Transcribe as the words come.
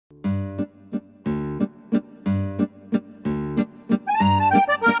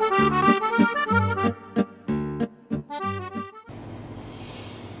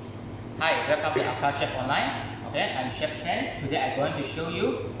APCA Chef Online. Okay, I'm Chef Ken. Today I'm going to show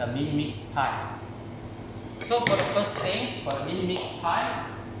you the Mince Pie. So for the first thing, for the Mince Pie,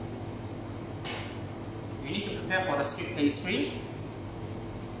 you need to prepare for the sweet pastry.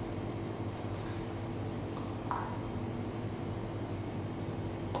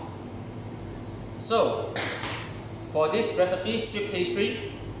 So for this recipe, sweet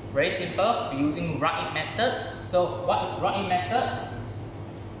pastry, very simple. We're using raw method. So what is raw method?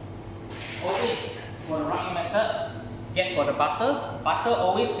 Always for the raw method, get for the butter. Butter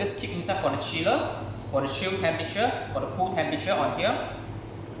always just keep inside for the chiller, for the chill temperature, for the cool temperature on here.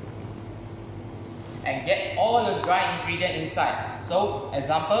 And get all the dry ingredients inside. So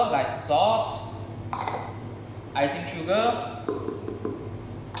example like salt, icing sugar,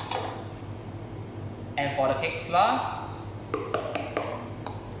 and for the cake flour,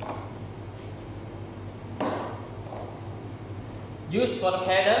 use for the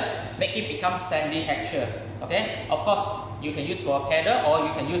paddle, make it become sandy texture. Okay, of course you can use for a paddle or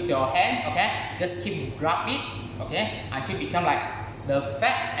you can use your hand. Okay, just keep grab it. Okay, until it become like the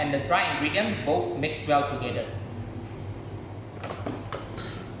fat and the dry ingredient both mix well together.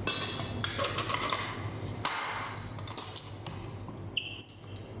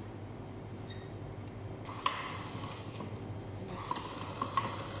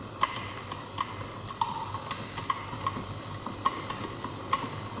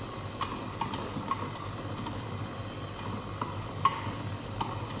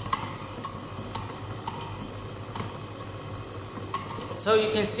 So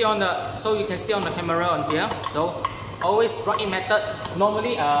you can see on the camera on here. So always raw method.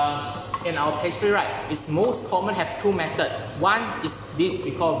 Normally in our pastry, right, it's most common have two methods. One is this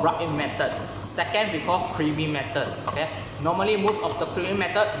we call raw method. Second we call creamy method. Okay. Normally most of the creamy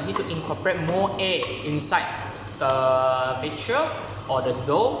method you need to incorporate more egg inside the mixture or the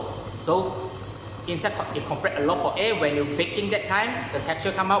dough. So inside incorporate a lot of egg. When you're baking that time, the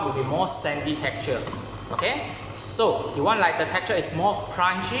texture come out will be more sandy texture. Okay. So you want like the texture is more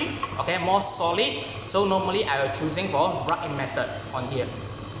crunchy, okay, more solid. So normally I am choosing for raw method on here.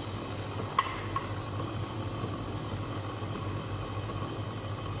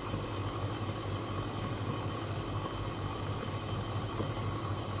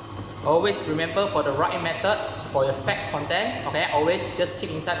 Always remember for the raw method, for your fat content, okay, always just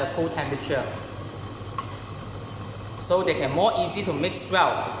keep inside the cool temperature. So they can more easy to mix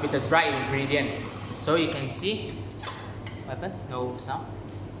well with the dry ingredient. So you can see. Weapon, no sound.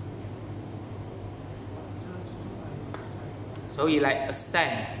 So you like a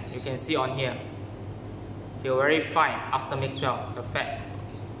sand, you can see on here. You're very fine after mix well the fat.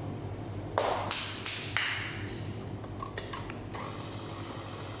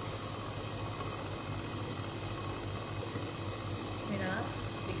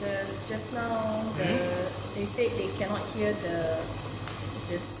 Because just now they said they cannot hear the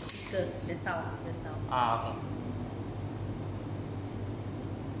speaker, the sound just now. Ah, okay.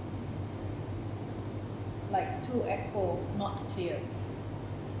 Like too echo, not clear.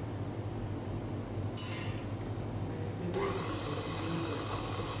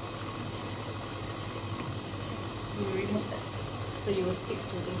 You remove that. So you will speak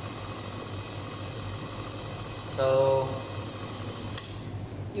to this. So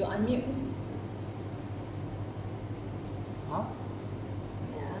you unmute. Huh?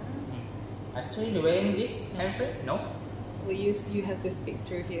 Yeah. Actually doing this every no? You have to speak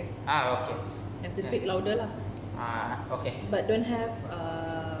through here. Ah, okay. You have to speak louder lah. Ah, okay. But don't have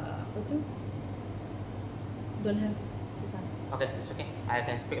apa tu? Don't have this one. Okay, it's okay. I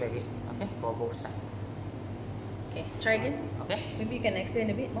can speak like this. Okay, for both sides. Okay, try again. Okay. Maybe you can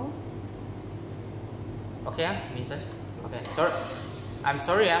explain a bit more. Okay, Mince. Okay, sorry. I'm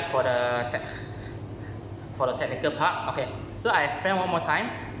sorry for the technical part. Okay, so I explain one more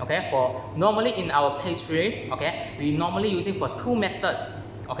time. Okay, for normally in our pastry, okay, we normally using for two methods.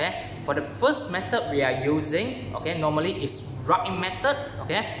 Okay, for the first method we are using, okay, normally is raw method.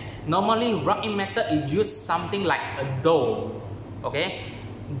 Okay, normally raw method is use something like a dough. Okay,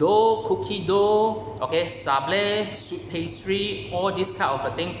 dough, cookie dough, okay, sablé, sweet pastry, all this kind of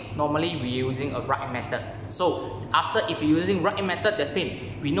a thing. Normally we using a raw method. So after if you're using raw method, that means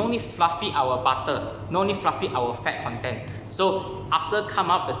we no need fluffy our butter, no need fluffy our fat content. So after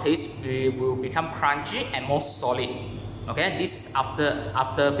come up the taste, we will become crunchy and more solid. Okay, this is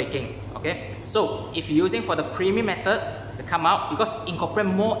after baking. Okay, so if you're using for the creamy method to come out, because incorporate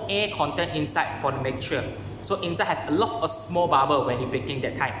more air content inside for the mixture. So inside have a lot of small bubble when you're baking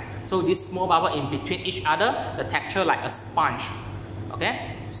that time. So this small bubble in between each other, the texture like a sponge.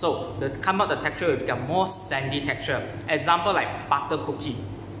 Okay, so the come out the texture will become more sandy texture. Example like butter cookie.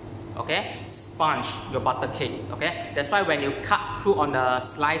 okay, sponge your butter cake. Okay, that's why when you cut through on the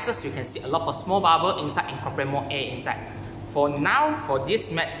slices, you can see a lot of small bubble inside, incorporate more air inside. For now, for this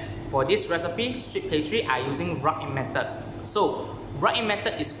recipe, sweet pastry, I'm using rub-in method. So rub-in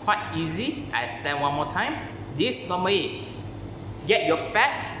method is quite easy. I explain one more time. This normally get your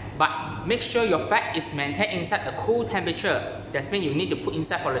fat, but make sure your fat is maintained inside the cool temperature. That means you need to put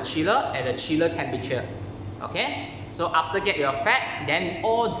inside for the chiller at the chiller temperature. Okay, so after get your fat, then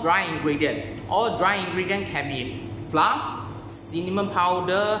all dry ingredient. All dry ingredient can be flour, cinnamon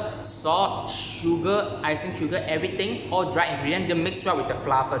powder, salt, sugar, icing sugar, everything. All dry ingredient. Then mix well with the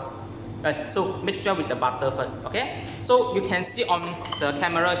flour first. So mix well with the butter first. Okay, so you can see on the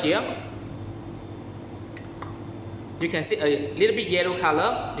camera here. You can see a little bit yellow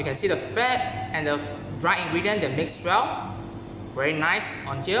color. You can see the fat and the dry ingredient that mix well. Very nice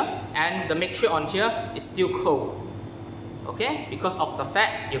on here, and the mixture on here is still cold. Okay, because of the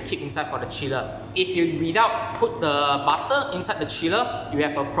fat you keep inside for the chiller. If you without put the butter inside the chiller, you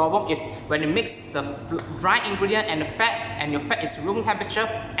have a problem. If when you mix the dry ingredient and the fat, and your fat is room temperature,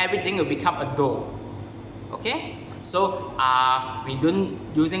 everything will become a dough. Okay, so we don't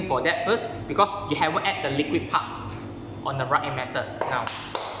using for that first because you haven't add the liquid part on the rub-in method now.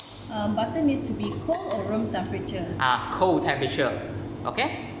 Butter needs to be cold or room temperature? Cold temperature.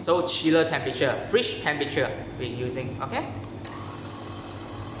 Okay, so chiller temperature, fridge temperature we're using. Okay.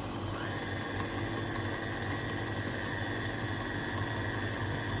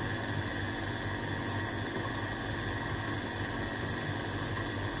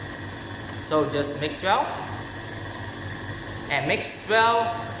 So just mix well, and mix well,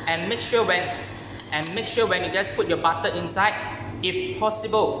 and make sure when you guys put your butter inside, if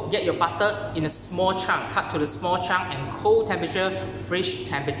possible, get your butter in a small chunk, cut to the small chunk, and cold temperature, fridge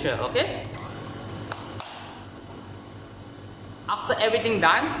temperature. Okay. After everything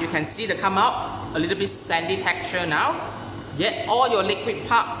done, you can see the come out a little bit sandy texture now. Get all your liquid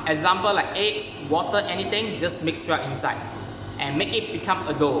part, example like eggs, water, anything, just mix well inside, and make it become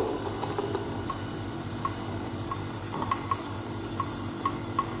a dough.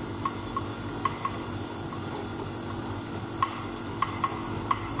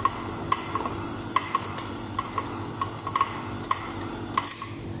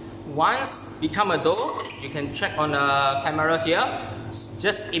 Once become a dough, you can check on the camera here.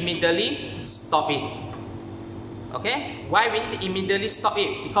 Just immediately stop it. Okay? Why we need to immediately stop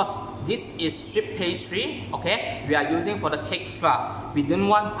it? Because this is sweet pastry. Okay? We are using for the cake flour. We don't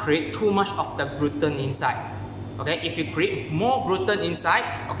want to create too much of the gluten inside. Okay? If you create more gluten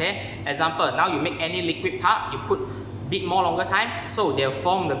inside, okay? Example, now you make any liquid part, you put bit more longer time, so they'll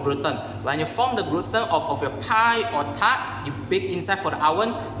form the gluten. When you form the gluten of your pie or tart, you bake inside for the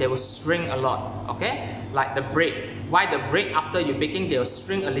oven, they will shrink a lot. Okay, like the bread. Why the bread after you baking they will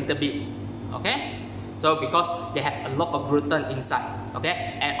shrink a little bit? Okay, so because they have a lot of gluten inside.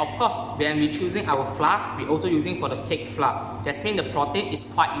 Okay, and of course when we choosing our flour, we also using for the cake flour. That means the protein is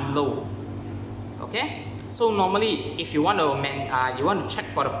quite low. Okay, so normally if you want to check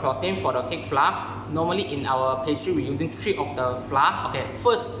for the protein for the cake flour. Normally in our pastry we're using 3 of the flour. Okay,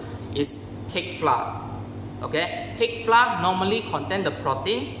 first is cake flour. Okay, cake flour normally contain the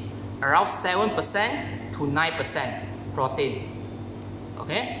protein around 7% to 9% protein.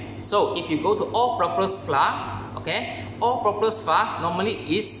 Okay, so if you go to all-purpose flour, okay, all-purpose flour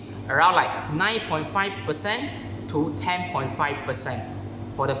normally is around like 9.5% to 10.5%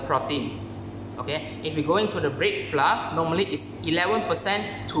 for the protein. Okay, if you go into the bread flour, normally it's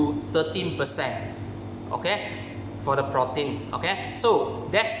 11% to 13%. Okay, for the protein. Okay, so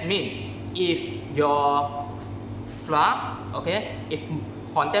that means if your flour, okay, if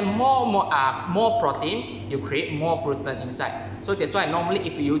contain more protein, you create more gluten inside. So that's why normally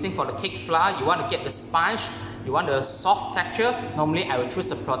if you're using for the cake flour, you want to get the sponge, you want the soft texture. Normally I will choose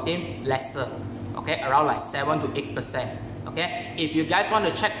the protein lesser. Okay, around like 7 to 8%. Okay, if you guys want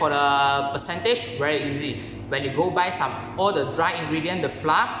to check for the percentage, very easy. When you go buy all the dry ingredient, the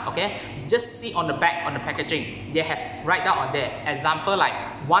flour, okay, just see on the back on the packaging, they have write down on there. Example like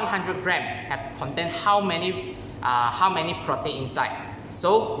 100 gram have contain how many protein inside.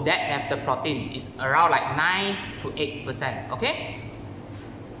 So that have the protein is around like 9 to 8%. Okay.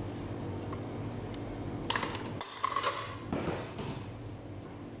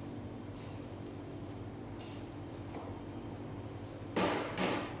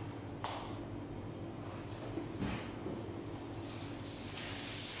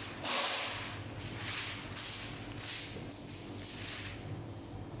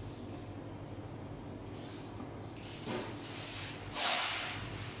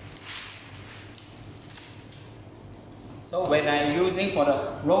 So when I'm using for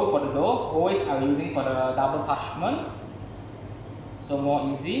the roll for the dough, always I'm using for the double parchment. So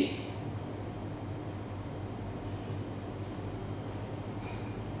more easy.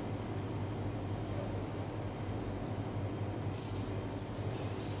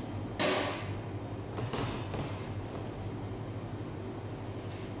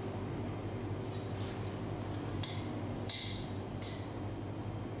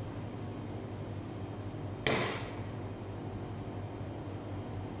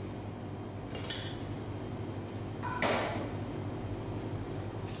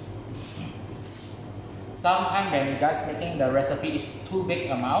 Sometimes when you guys making the recipe is too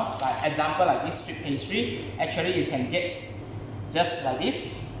big amount, like example like this sweet pastry, actually you can get just like this.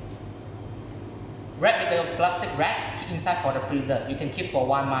 Wrap with a plastic wrap, keep inside for the freezer. You can keep for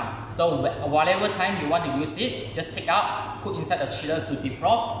 1 month. So whatever time you want to use it, just take out, put inside the chiller to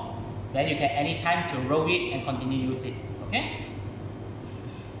defrost. Then you can anytime to roll it and continue use it. Okay?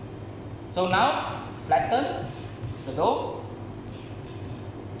 So now flatten the dough.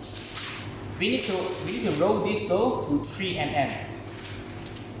 We need to roll this dough to 3 mm.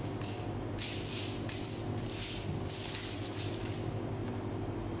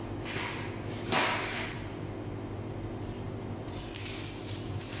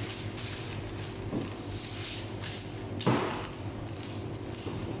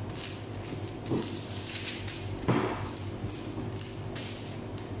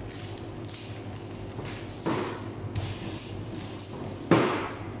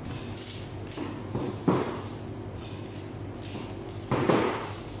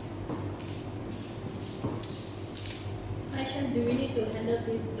 Do we need to handle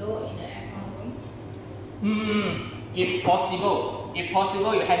this dough in the aircon room? If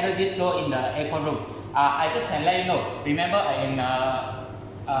possible, you handle this dough in the aircon room. I just can let you know. Remember, when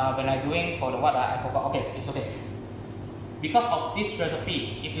I'm doing for the what I forgot. Okay, it's okay. Because of this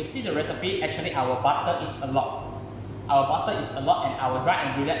recipe, if you see the recipe, actually our butter is a lot. Our butter is a lot, and our dry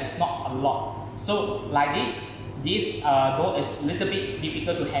ingredient is not a lot. So like this dough is a little bit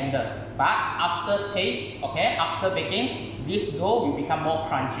difficult to handle. But after taste, okay, after baking, this dough will become more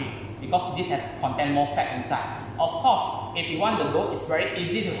crunchy because this has contain more fat inside. Of course, if you want the dough is very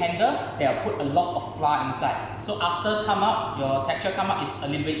easy to handle, they'll put a lot of flour inside. So after come out, your texture come out is a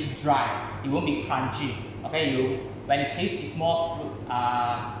little bit dry. It won't be crunchy. Okay, when it tastes, it's more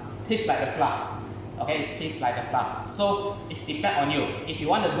tastes like the flour. Okay, it tastes like the flour. So it depends on you. If you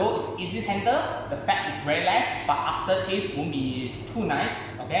want the dough is easy to handle, the fat is very less, but after taste won't be too nice.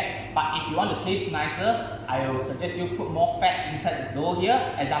 Okay, but if you want to taste nicer, I will suggest you put more fat inside the dough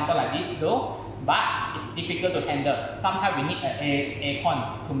here. Example like this dough, but it's difficult to handle. Sometimes we need an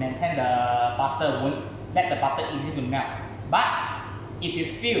aircon to maintain the butter, won't let the butter easy to melt. But if you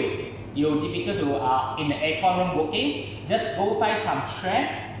feel you're difficult to in the aircon room working, just go find some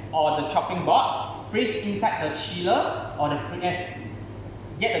tray or the chopping board. Freeze inside the chiller or the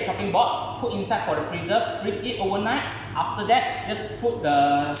get the chopping board, put inside for the freezer, freeze it overnight. After that, just put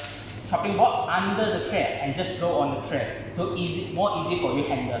the chopping board under the tray and just roll on the tray. So easy, more easy for you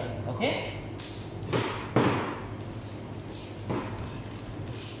handle. Okay.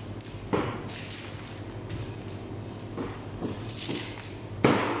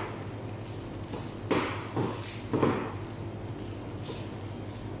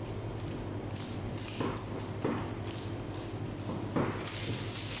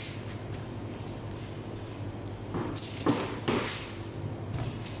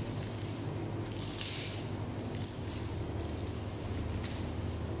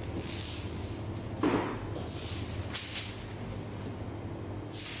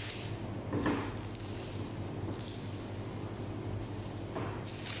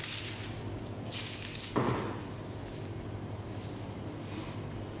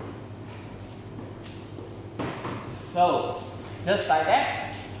 So just like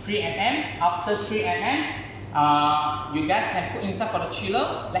that, 3 mm. After 3 mm, you guys can put inside for the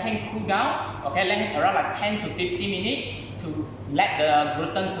chiller, let him cool down. Okay, let him around like 10 to 15 minutes to let the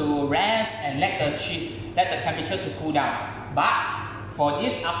gluten to rest and let the temperature to cool down. But for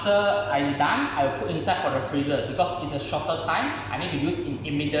this, after I'm done, I will put inside for the freezer because it's a shorter time. I need to use it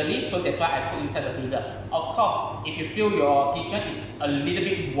immediately, so that's why I put inside the freezer. Of course, if you feel your kitchen is a little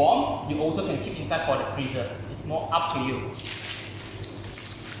bit warm, you also can keep inside for the freezer. It's more up to you.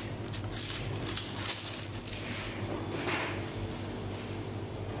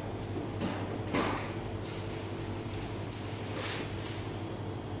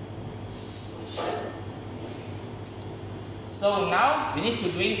 So now we need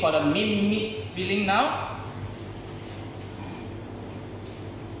to do it for the meat filling now.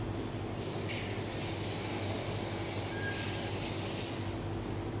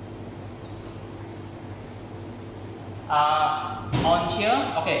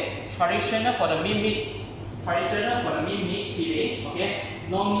 here, okay, traditional for the meat filling, okay,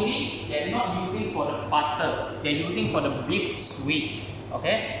 normally they're not using for the butter, they're using for the beef suet,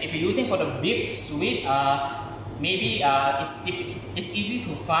 okay. If you're using for the beef suet, maybe it's easy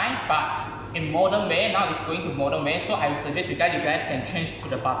to find, but in modern way, now it's going to modern way, so I would suggest you guys can change to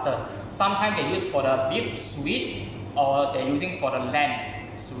the butter. Sometimes they use for the beef suet, or they're using for the lamb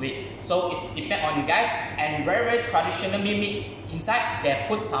suet. So it depends on you guys. And very traditional meat inside, they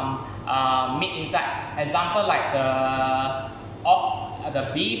put some meat inside. Example like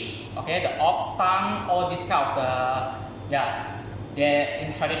the beef, okay, the ox tongue, all this kind of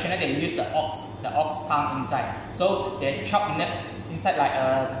in traditional they use the ox tongue inside. So they chop it inside like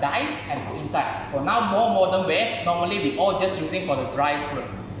dice and put inside. For now, more modern way, normally we all just using for the dry fruit.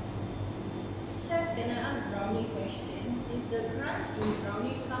 Chef, can I ask brownie question? Is the crunch in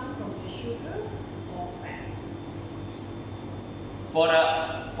brownie comes from the sugar or fat?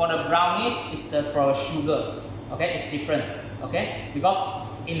 For the brownies, it's for sugar. Okay, it's different. Okay, because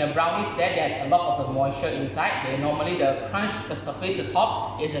in the brownies there they have a lot of the moisture inside. They normally the crunch, the surface, the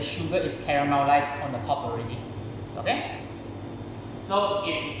top is the sugar is caramelized on the top already. Okay. So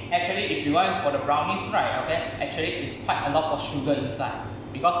if you want for the brownies, right? Okay, actually it's quite a lot of sugar inside.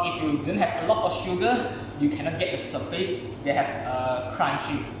 Because if you don't have a lot of sugar, you cannot get the surface. They have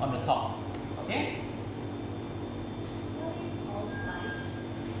crunchy on the top. Okay. What is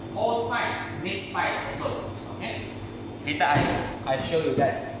allspice? Allspice, Mince Pie also. Okay. Later I show you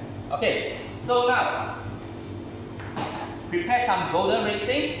guys. Okay. So now prepare some golden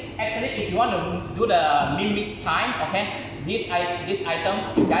raisin. Actually, if you want to do the Mince Pie, okay, this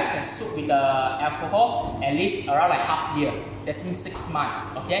item you guys can soak with the alcohol at least around like half year. That means 6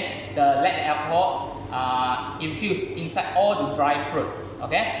 months. Okay, let the alcohol infuse inside all the dry fruit.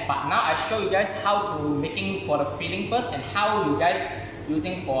 Okay, but now I show you guys how to making for the filling first and how you guys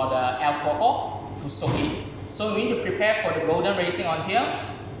using for the alcohol to soak it. So we need to prepare for the golden raisin on here.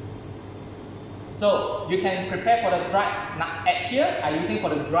 So you can prepare for the dry. At here I'm using for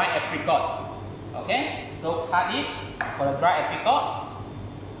the dry apricot. Okay, so cut it for the dry apricot.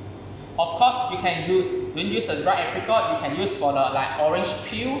 Of course, you can don't use a dry apricot. You can use for the like orange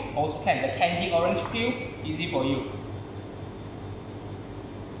peel. Also can the candy orange peel. Easy for you.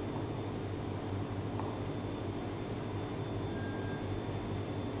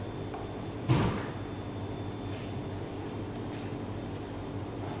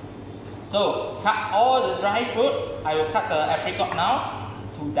 So cut all the dry fruit. I will cut the apricot now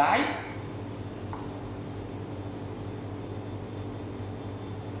to dice.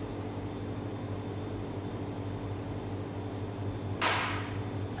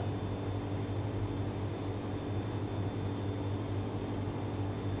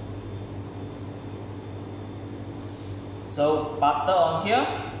 So butter on here,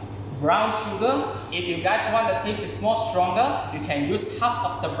 brown sugar. If you guys want the taste is more stronger, you can use half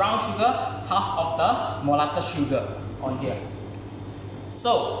of the brown sugar, half of the molasses sugar on here.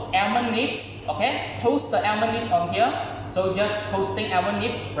 So almond nips, okay, toast the almond nips on here. So just toasting almond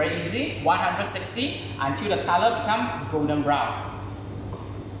nips, very easy, 160 until the color becomes golden brown.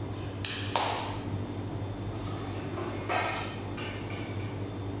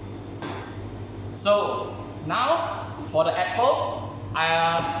 So now for the apple,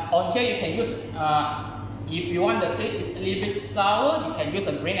 on here you can use, if you want the taste is a little bit sour, you can use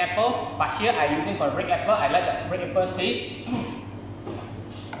a green apple. But here I'm using for red apple. I like the red apple taste.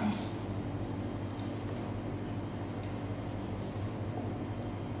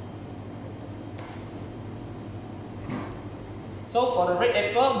 So for the red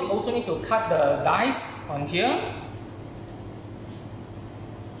apple, we also need to cut the dice on here.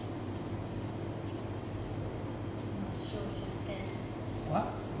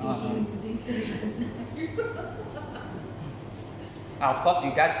 What? Of course,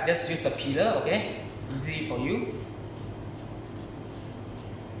 you guys just use a peeler, okay? Easy for you.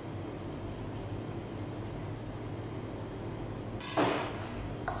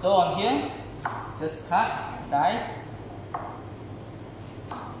 So on here, just cut dice.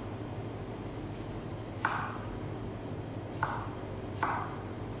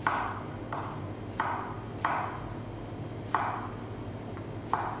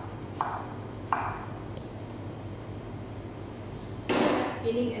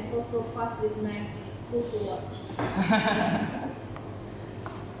 Peeling apple so fast with knife is cool to watch.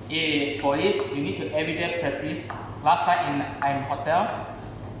 For this, you need to everyday practice. Last time in hotel,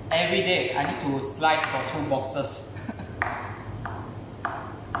 every day I need to slice for 2 boxes.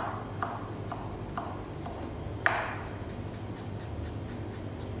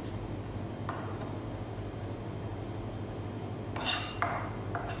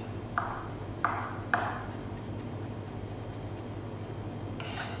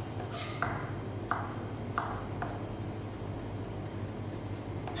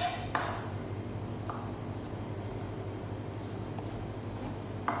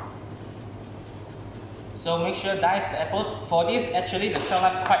 So make sure dice the apple. For this, actually the shelf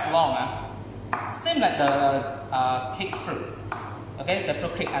life quite long. Same like the cake fruit. Okay, the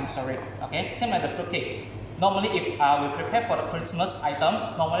fruit cake, I'm sorry. Okay, same like the fruit cake. Normally if we prepare for the Christmas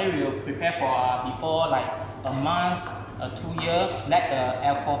item, normally we will prepare for before like a month, 2 years, let the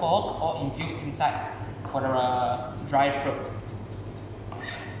alcohol all infuse inside for the dry fruit.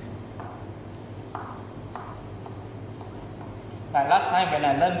 Like last time when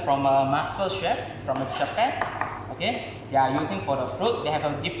I learned from a master chef from Japan, okay, they are using for the fruit, they have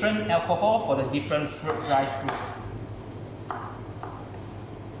a different alcohol for the different fruit, dry fruit.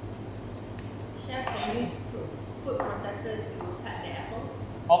 Chef can use food processor to cut the apples?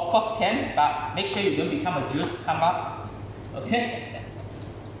 Of course can, but make sure you don't become a juice come up, okay?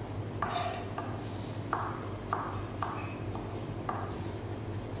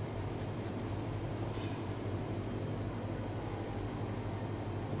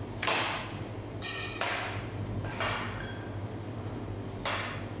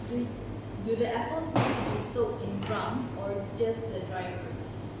 Do the apples need to be soaked in rum or just the dry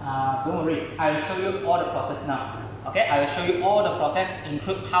fruits? Don't worry, I will show you all the process now. Okay, I will show you all the process,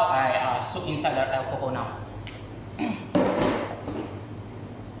 include how I soak inside the alcohol now.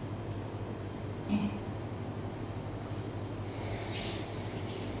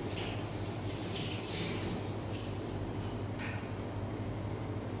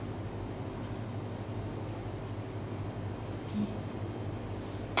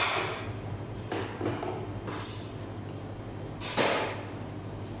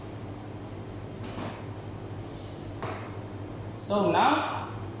 So now,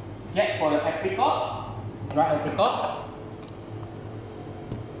 get for the apricot, dry apricot.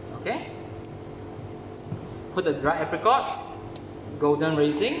 Okay. Put the dry apricot, golden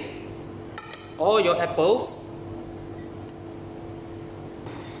raisin, all your apples,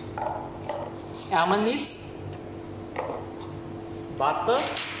 almond leaves, butter,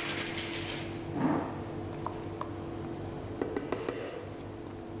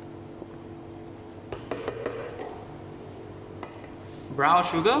 brown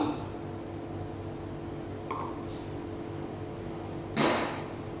sugar,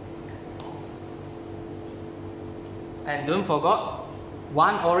 and don't forget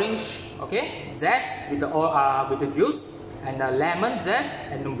 1 orange, okay, zest with the juice, and the lemon zest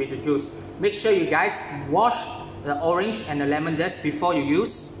and with the juice. Make sure you guys wash the orange and the lemon zest before you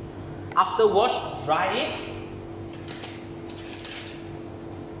use. After wash, dry it.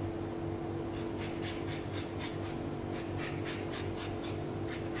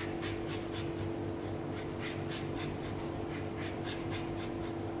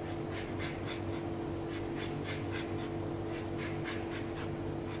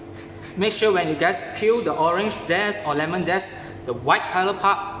 Make sure when you guys peel the orange zest or lemon zest, the white color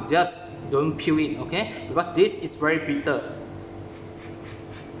part, just don't peel it, okay? Because this is very bitter.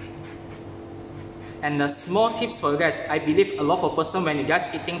 And the small tips for you guys, I believe a lot of person when you guys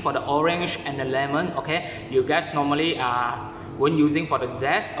eating for the orange and the lemon, okay, you guys normally when using for the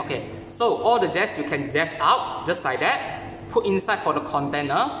zest, okay. So all the zest you can zest out just like that. Put inside for the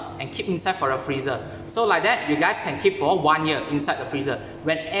container and keep inside for the freezer. So like that, you guys can keep for 1 year inside the freezer.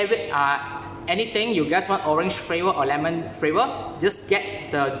 Whenever anything you guys want orange flavor or lemon flavor, just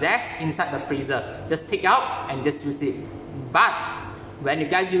get the zest inside the freezer. Just take out and just use it. But when you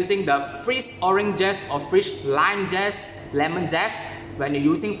guys using the freeze orange zest or freeze lime zest, lemon zest, when you're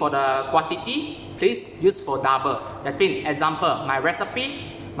using for the quantity, please use for double. That's been example, my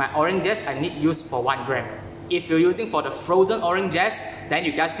recipe, my orange zest I need use for 1 gram. If you're using for the frozen orange zest, then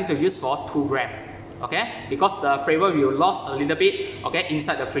you guys need to use for 2 grams, okay? Because the flavor will lose a little bit, okay,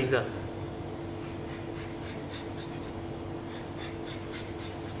 inside the freezer.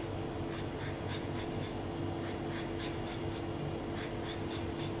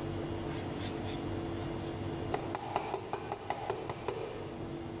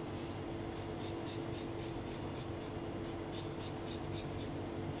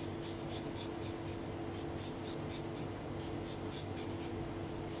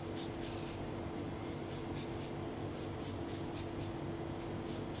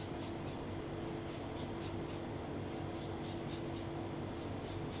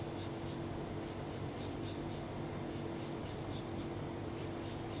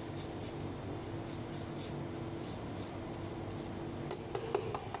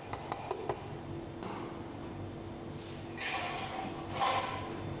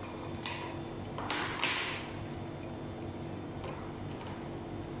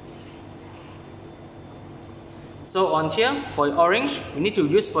 So on here, for orange, you need to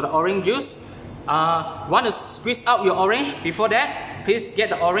use for the orange juice. Want to squeeze out your orange? Before that, please get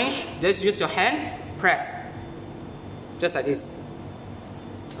the orange, just use your hand, press. Just like this.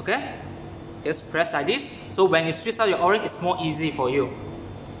 Okay? Just press like this. So when you squeeze out your orange, it's more easy for you.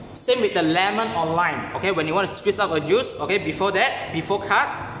 Same with the lemon or lime. Okay, when you want to squeeze out a juice, okay, before cut,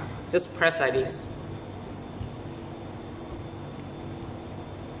 just press like this.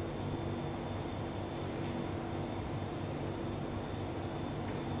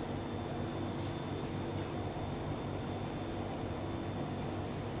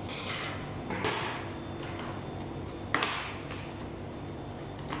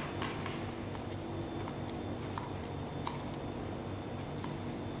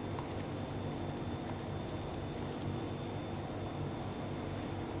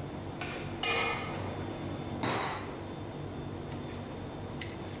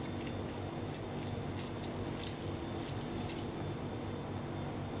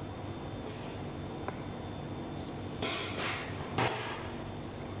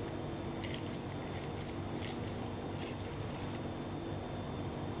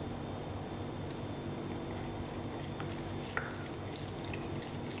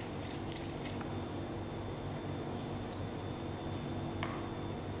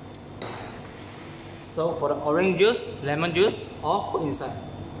 So for the orange juice, lemon juice, all put inside.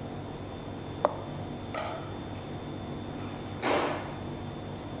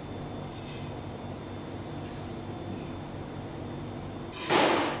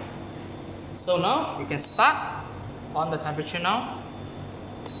 So now you can start on the temperature now.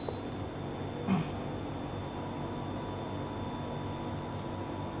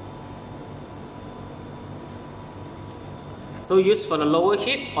 So use for the lower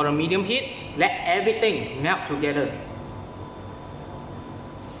heat or the medium heat, let everything melt together.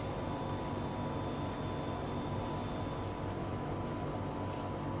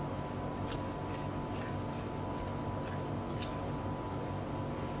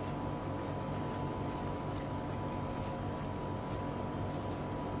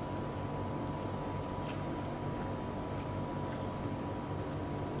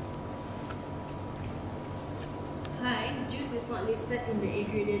 Hi, juice is not listed in the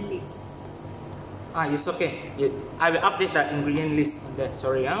ingredient list. It's okay. I will update the ingredient list on that.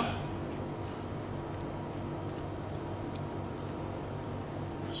 Sorry,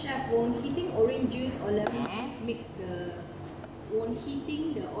 Chef, won't heating orange juice or lemon juice mix the won't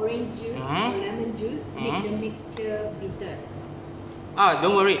heating the orange juice or lemon juice make the mixture bitter?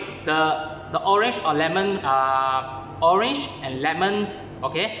 Don't worry. The orange or lemon, orange and lemon.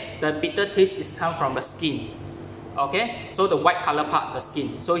 Okay, the bitter taste is come from the skin. Okay, so the white color part, the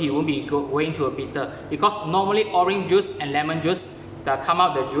skin, so he won't be going to a bitter, because normally orange juice and lemon juice that come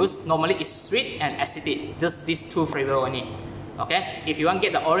out the juice normally is sweet and acidic, just these two flavor only. Okay, if you want to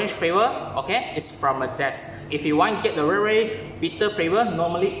get the orange flavor, okay, it's from a zest. If you want to get the very bitter flavor,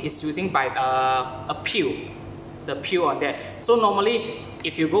 normally it's using by a peel, the peel on that. So normally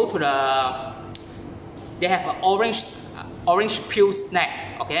if you go to they have an orange peel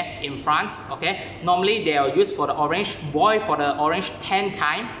snack, okay, in France, okay. Normally they are used for the orange, boil for the orange 10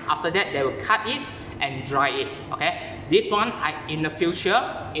 times. After that they will cut it and dry it, okay. This one, in the future,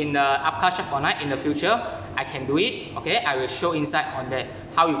 in the APCA Chef Online, in the future, I can do it, okay. I will show inside on that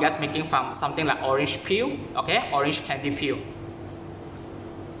how you guys making from something like orange peel, okay, orange candy peel.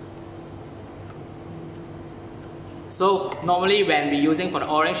 So normally when we using for the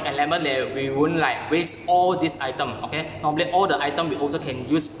orange and lemon, we won't like waste all this item, okay. Normally all the item we also can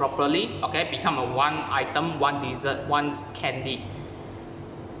use properly, okay, become a one item, one dessert, one candy.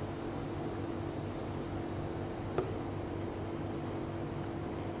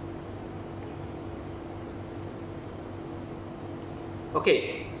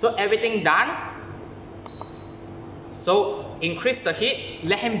 Okay, so everything done. So increase the heat,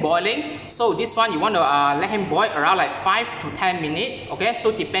 let him boiling. So this one you want to let him boil around like 5 to 10 minutes. Okay,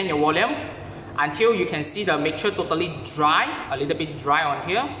 so depend your volume until you can see the mixture totally dry, a little bit dry on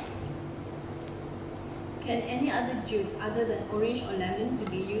here. Can any other juice other than orange or lemon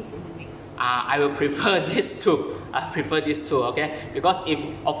to be used in the mix? I will prefer this two. I prefer this two. Okay, because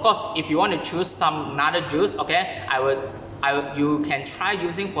if you want to choose some another juice, okay, you can try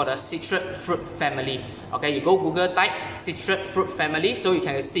using for the citrus fruit family. Okay, you go Google type citrus fruit family, so you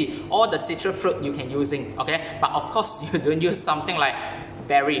can see all the citrus fruit you can using. Okay, but of course you don't use something like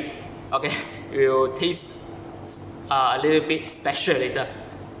berry. Okay, it will taste a little bit special later.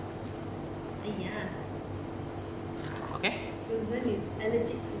 Yeah. Okay. Susan is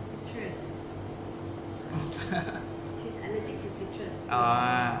allergic to citrus. She's allergic to citrus. So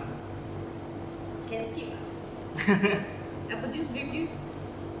can skip. Apple juice, grape juice?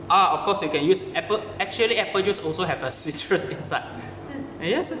 Of course you can use apple. Actually, apple juice also have a citrus inside. That's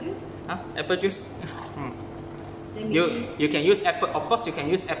Yes. Apple juice? Apple juice. Then You can use apple. Of course, you can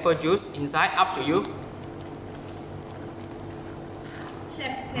use apple juice inside. Up to you.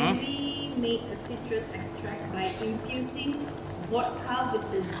 Chef, can we make a citrus extract by infusing vodka with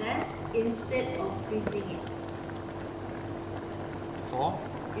the zest instead of freezing it? For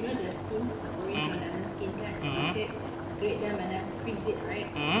You know the skin, the orange or lemon skin, kan? You said grate them and then freeze it, right?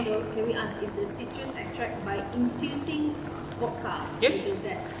 So can we ask if the citrus extract by infusing vodka Yes. with the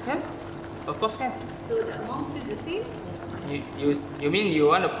zest? can, of course can. So the amount still the same? You mean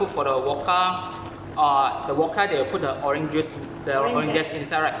you want to put for the vodka? The vodka they will put the orange juice, orange zest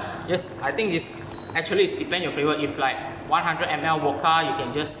inside, right? Yes, I think it's actually it's depend your flavor. If like 100 ml vodka, you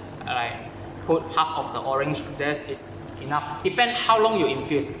can just like put half of the orange zest is enough. Depend how long you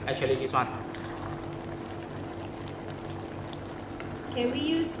infuse. Actually, this one. Can we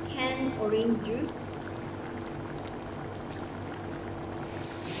use canned orange juice?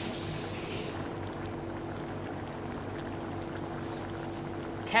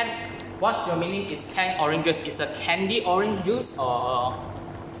 What's your meaning? Is canned orange juice? Is a candy orange juice or?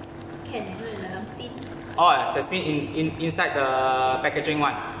 Can, you know, in dalam tin. Oh, that's mean inside the packaging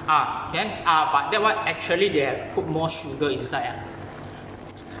one. But that one actually they have put more sugar inside.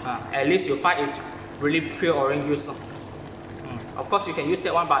 At least you find it's really pure orange juice. Of course you can use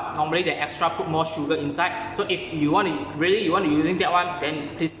that one, but normally they extra put more sugar inside. So if you want to using that one, then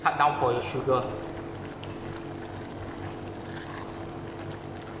please cut down for your sugar.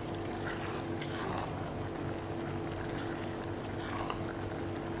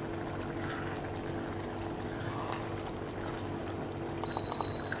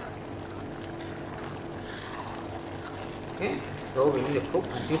 Okay, so we need to cook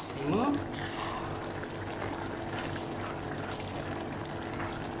until simmer.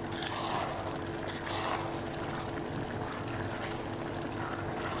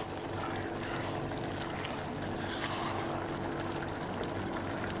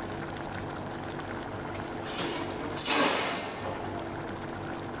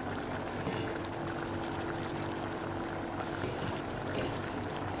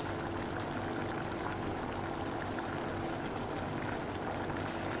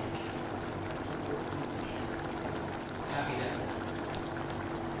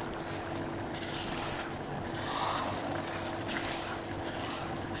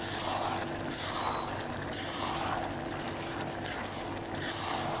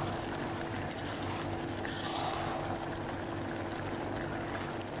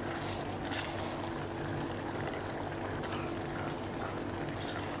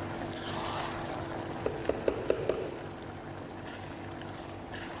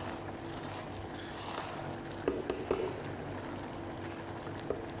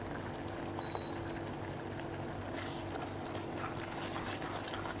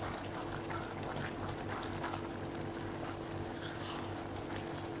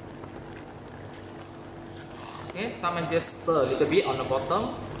 Okay, someone just stir a little bit on the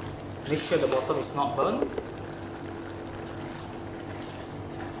bottom. Make sure the bottom is not burnt.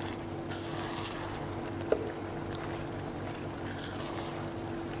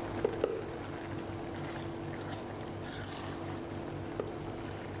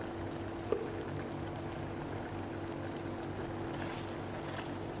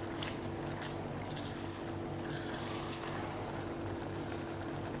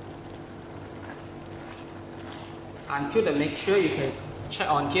 Until the mixture, you can check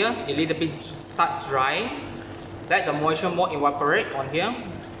on here, a little bit start drying. Let the moisture more evaporate on here.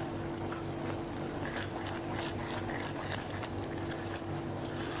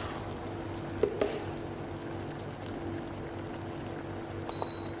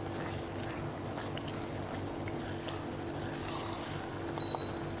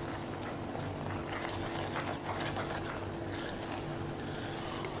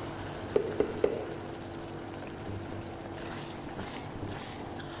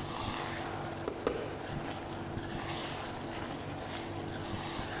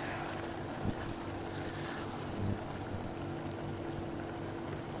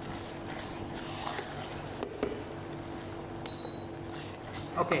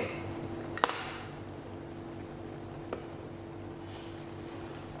 Okay.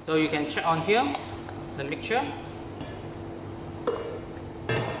 So you can check on here the mixture.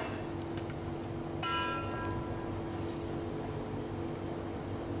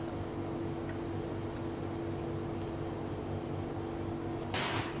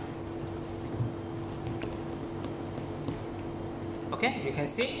 Okay, you can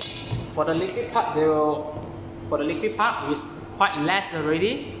see for the liquid part, is quite less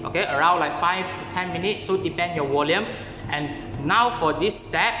already. Okay, around like 5 to 10 minutes. So depend your volume. And now for this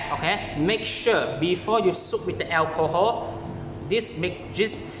step, okay, make sure before you soak with the alcohol, this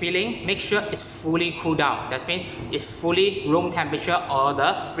filling, make sure it's fully cooled down. That means it's fully room temperature or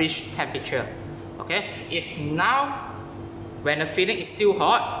the fridge temperature. Okay, if now when the filling is still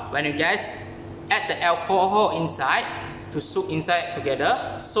hot, when you guys add the alcohol inside to soak inside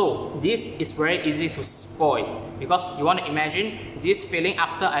together, so this is very easy to spoil, because you want to imagine this filling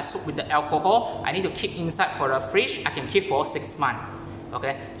after I soak with the alcohol, I need to keep inside for the fridge. I can keep for 6 months.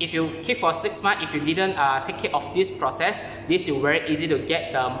 Okay, if you keep for 6 months, if you didn't take care of this process, this is very easy to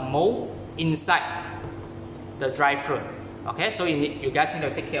get the mold inside the dry fruit. Okay, so you guys need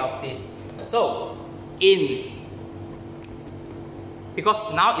to take care of this. So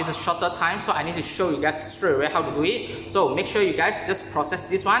because now it's a shorter time, so I need to show you guys straight away how to do it. So make sure you guys just process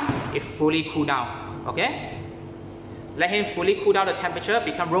this one, it fully cool down. Okay, let him fully cool down the temperature,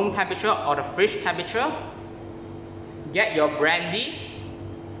 become room temperature or the fridge temperature. Get your brandy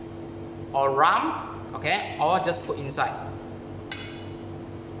or rum, okay, or just put inside.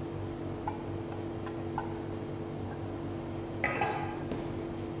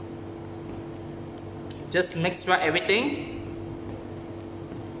 Just mix right everything.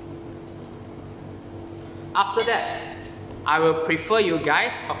 After that, I will prefer you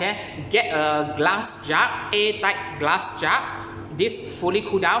guys, okay, get a glass jar, airtight glass jar. This fully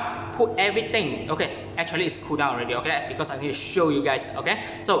cool down, put everything, okay, actually it's cool down already, okay, because I need to show you guys, okay.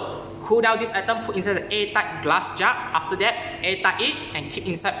 So cool down this item, put inside the airtight glass jar. After that, airtight it and keep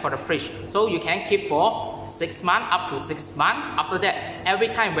inside for the fridge. So you can keep for 6 months, up to 6 months. After that, every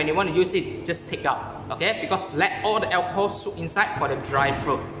time when you want to use it, just take out, okay, because let all the alcohol soak inside for the dry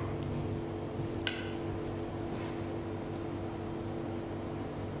fruit.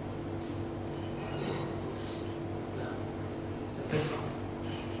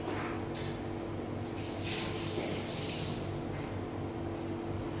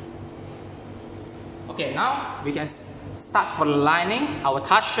 Okay, now we can start for the lining our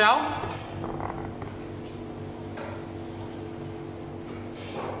tart shell.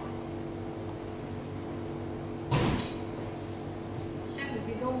 Chef, if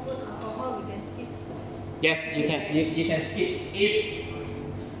you don't put alcohol, we can skip. Yes, you can skip. If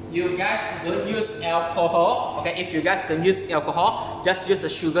you guys don't use alcohol, okay, if you guys don't use alcohol, just use the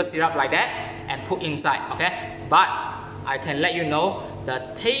sugar syrup like that and put inside, okay. But I can let you know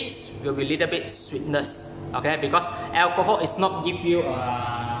the taste will be a little bit sweetness, okay, because alcohol is not give you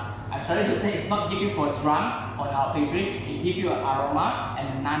I'm sorry to say, it's not give you for drunk on our pastry. It give you an aroma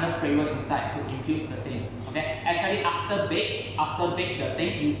and another flavor inside to infuse the thing, okay. Actually after bake the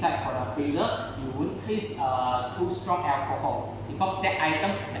thing inside for the freezer, you won't taste too strong alcohol, because that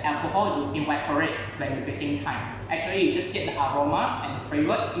item, the alcohol will evaporate when you baking time. Actually you just get the aroma and the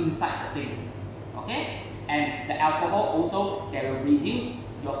flavor inside the thing, okay. And the alcohol also, they will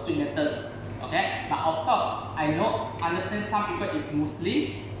reduce your sweetness, okay. But of course, I understand some people is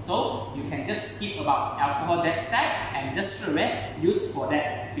Muslim, so you can just skip about alcohol that step and just straight away use for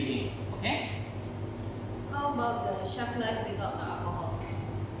that filling, okay. How about the shelf life without the alcohol?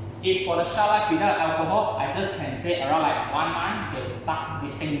 If for the shelf life without alcohol, I just can say around like 1 month they will start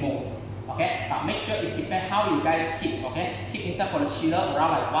getting mold, okay. But make sure it depends how you guys keep, okay. Keep inside for the chiller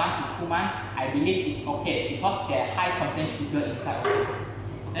around like 1 to 2 months. I believe it's okay because they are high content sugar inside.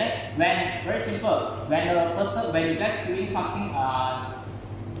 Okay, very simple. When you guys doing something,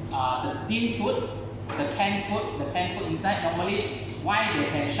 the tin food, the canned food inside, normally why they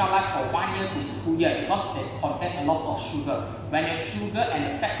can shelf life for 1 year to 2 years, because they contain a lot of sugar. When the sugar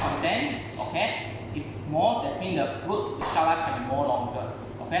and the fat content, okay, if more, that means the fruit, the shelf life can be more longer.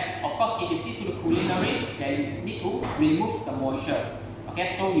 Okay, of course, if you see to the culinary, they need to remove the moisture.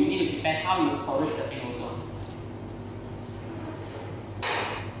 Okay, so you need to depend how you storage the thing also.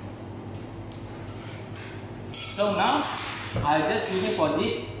 So now, I'm just using for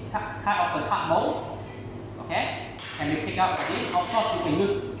this kind of the tart mold. Okay, can you pick up this? Of course, you can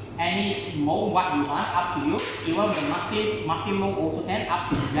use any mold what you want, up to you. Even the muffin mold also can, up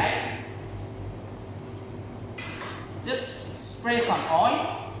to you guys. Just spray some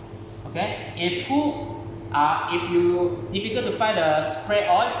oil. Okay, if you difficult to find the spray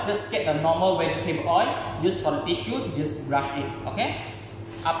oil, just get the normal vegetable oil. Use for the tissue, just brush it. Okay,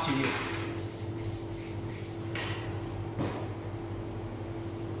 up to you.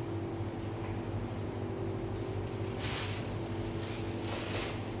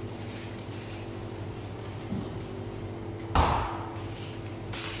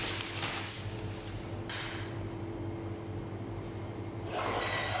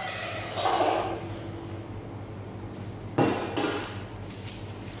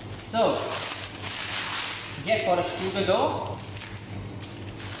 So, get for the sugar dough,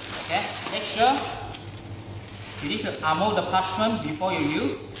 Okay, make sure you need to armor the parchment before you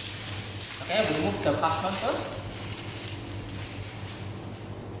use. Okay, remove the parchment first.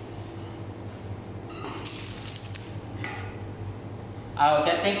 I'll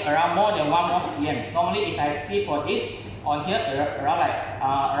getting around more than 1 more cm. Normally, if I see for this on here, around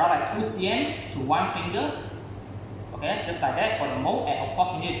like 2 cm to 1 finger. Okay, just like that for the mold. And of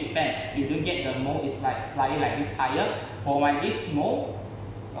course, you need to depend. You don't get the mold is like slightly like this higher. For my this mold,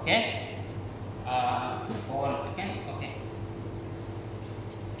 okay. Hold on a second. Okay.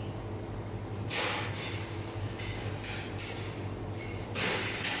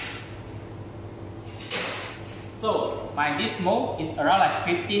 So my this mold is around like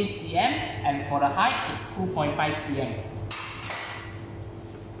 15 cm, and for the height is 2.5 cm.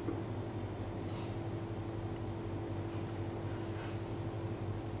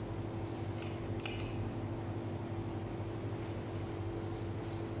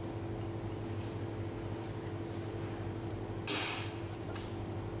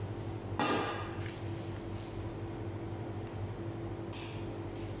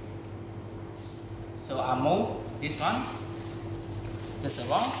 So I mold this one just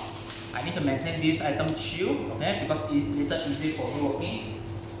around. I need to maintain this item chill, okay, because it's little easy for me working.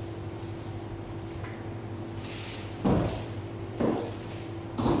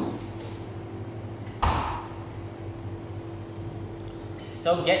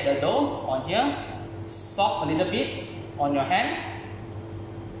 So get the dough on here, soft a little bit on your hand,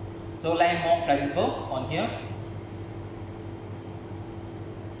 so like more flexible on here.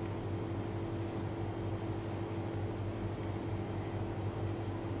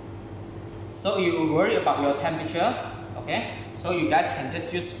 So you worry about your temperature, okay? So you guys can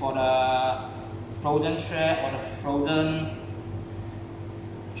just use for the frozen tray or the frozen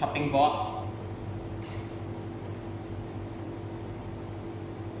chopping board.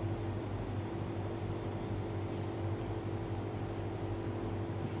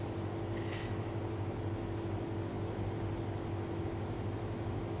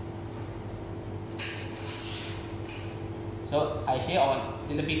 So I hear a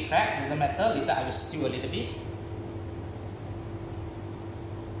little bit crack, doesn't matter, later I will seal a little bit.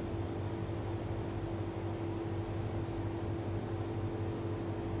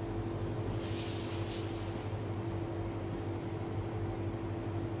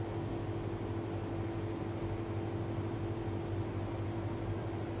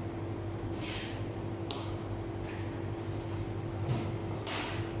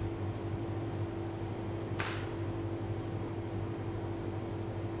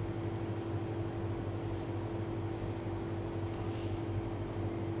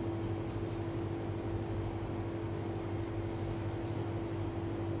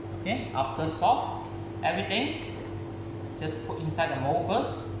 Okay, after soft everything, just put inside the mold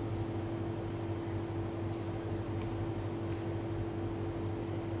first.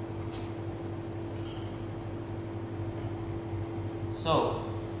 So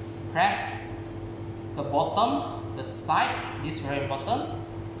press the bottom, the side, this is very important.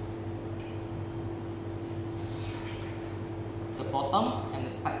 The bottom and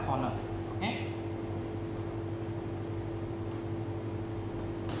the side corner. Okay.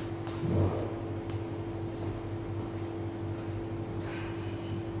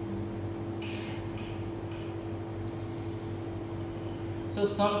 So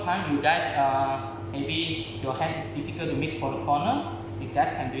sometimes you guys maybe your hand is difficult to make for the corner. You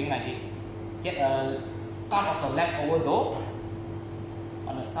guys can do it like this. Get some of the leftover dough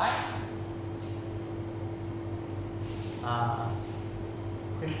on the side.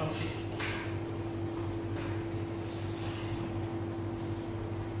 Cream from cheese.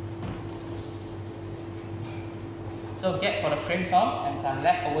 So get for the cream foam and some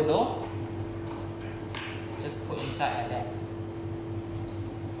leftover dough. Just put inside like that.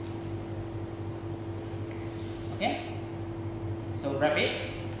 Okay. So wrap it.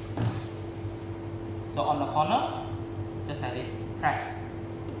 So on the corner, just like this, press.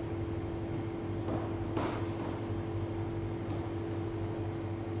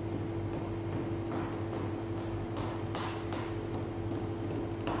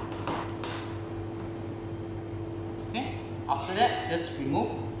 Okay. After that, just remove,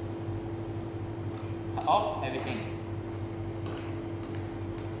 cut off everything.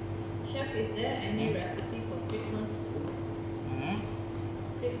 Chef, is there any recipe for Christmas food?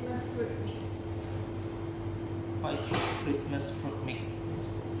 Christmas fruit mix. What is Christmas fruit mix?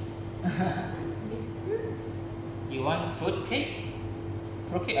 Mixed fruit? You want fruit cake?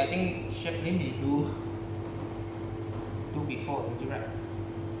 Fruit cake, I think Chef Lim will do before, would you right?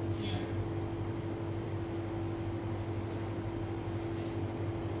 Yeah.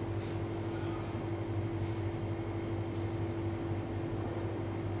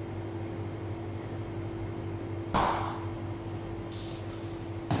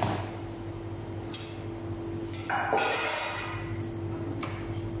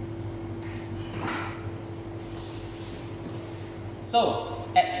 So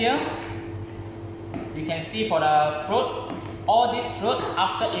at here, you can see for the fruit, all this fruit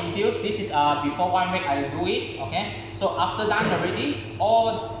after infused, this is before 1 week I do it, okay? So after done already,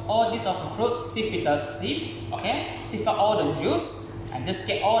 all this of the fruit sieve with the sieve, okay? Sieve out all the juice and just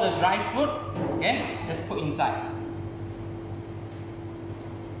get all the dry fruit, okay? Just put inside.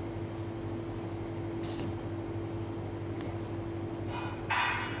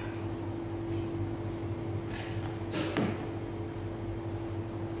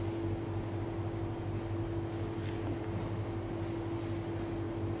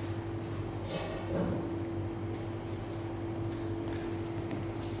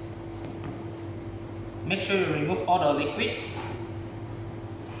 Make sure you remove all the liquid.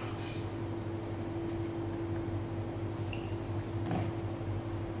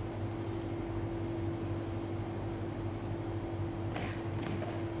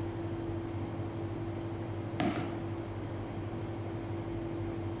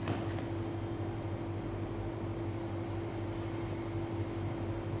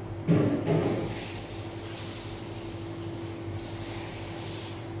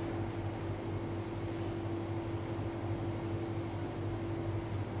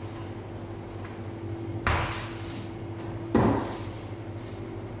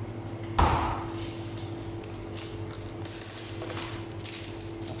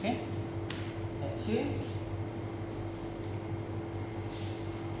 Okay, that's it.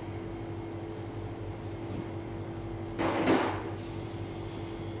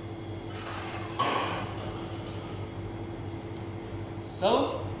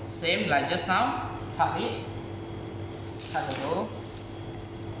 So, same like just now, cut it, cut the dough.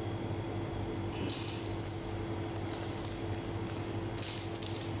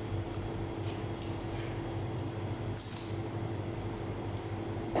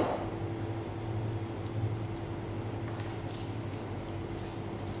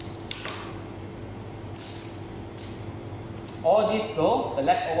 All this dough, the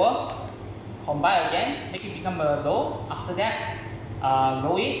leftover, combine again, make it become a dough. After that,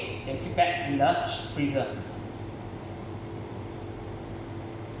 roll it and keep back in the freezer.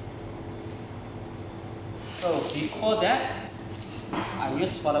 So before that, I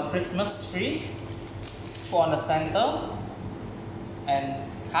use for the Christmas tree, put on the center and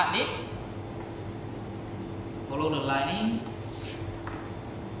cut it. Follow the lining.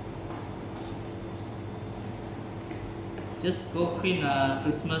 Just go clean a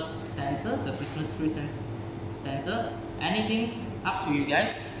Christmas stencil, the Christmas tree stencil. Anything up to you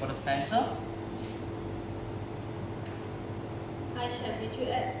guys for the stencil. Hi chef, did you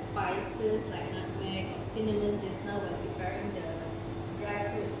add spices like nutmeg or cinnamon just now when preparing the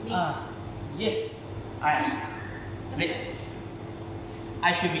dry fruit mix? Yes, I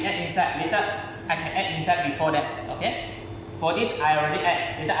should be add inside. Later I can add inside before that. Okay. For this I already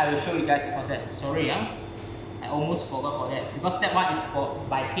add. Later I will show you guys for that. Sorry, I almost forgot for that because that one is for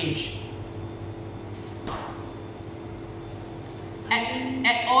by pinch.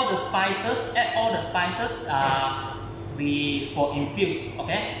 Add all the spices. Add all the spices. For infused.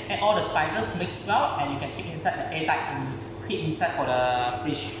 Okay. Add all the spices, mix well, and you can keep inside the airtight and keep inside for the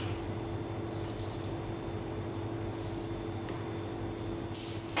fridge.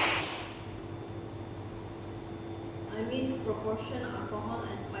 I mean proportion alcohol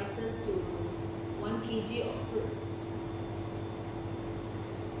and spices to 1 kg of fruits.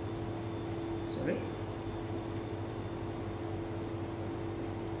 Sorry.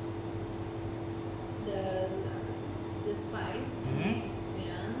 The spice. Mm-hmm.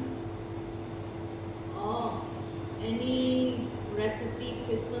 Yeah. Oh, any recipe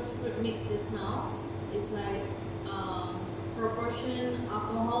Christmas fruit mix just now is like proportion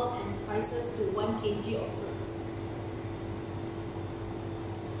alcohol and spices to 1 kg of fruits.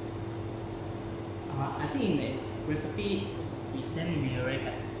 I think in the recipe we send me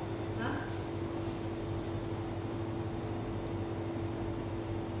already. Huh?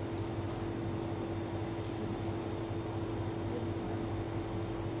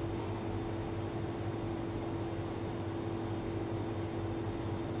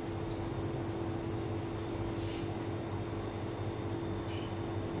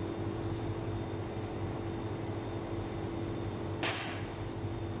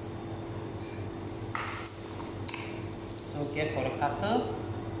 So get for the cutter,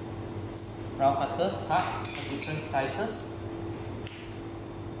 round cutter, cut different sizes.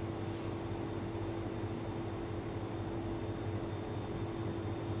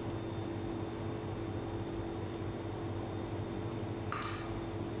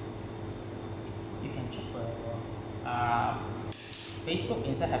 You can check for Facebook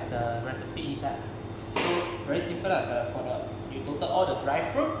inside have the recipe inside. So very simple. You total all the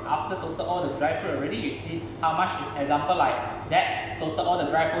dry fruit. After total all the dry fruit already, you see how much is example like that. Total all the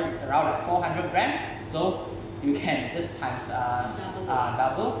dry fruit is around like 400 grams. So you can just times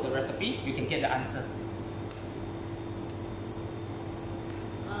double the recipe. You can get the answer.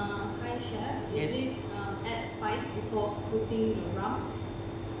 Hi chef, Yes. is it add spice before putting the rum?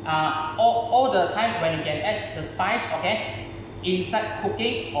 All the time when you can add the spice, okay, inside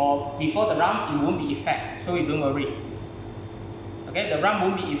cooking or before the rum, it won't be effect. So you don't worry. Okay, the rum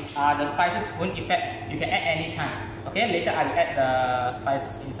won't be, the spices won't affect. You can add any time. Okay, later I will add the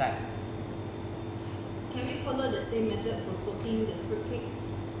spices inside. Can we follow the same method for soaking the fruitcake?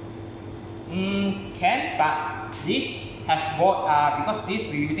 Can, but this have both, because this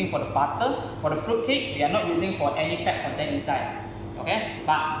we're using for the butter. For the fruitcake, we are not using for any fat content inside. Okay,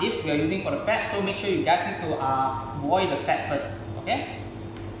 but this we are using for the fat. So make sure you guys need to boil the fat first. Okay,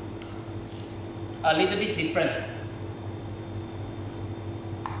 a little bit different.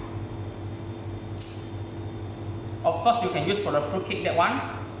 Of course, you can use for the fruit cake that one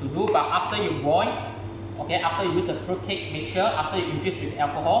to do, but after you boil, okay, after you use the fruit cake mixture, after you infuse with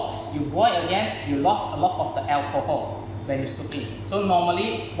alcohol, you boil again, you lost a lot of the alcohol when you soak in. So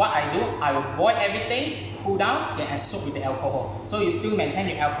normally, what I do, I will boil everything, cool down, then I soak with the alcohol. So you still maintain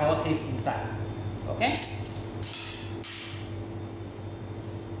your alcohol taste inside. Okay?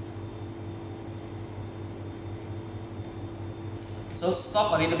 So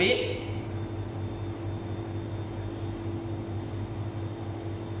soak a little bit.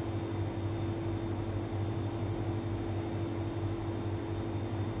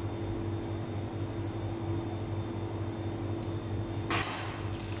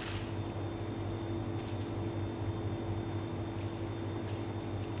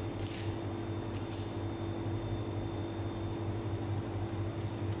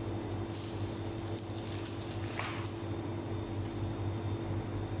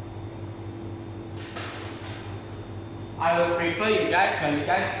 I will prefer you guys, when you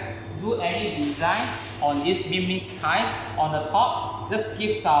guys do any design on this mince pie, on the top, just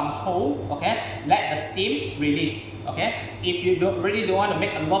give some hole, okay? Let the steam release, okay? If you really don't want to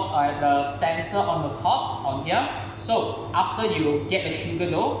make a lot of the stencil on the top, on here, so after you get the sugar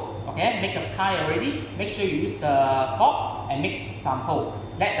dough, okay, make a pie already, make sure you use the fork and make some hole.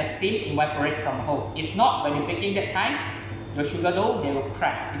 Let the steam evaporate from the hole. If not, when you're baking that time, your sugar dough, they will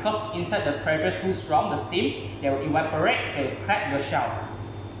crack because inside the pressure is too strong, the steam, they will evaporate, they will crack your shell.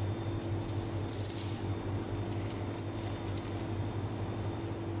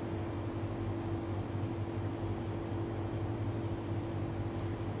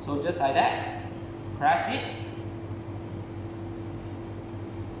 So just like that, press it.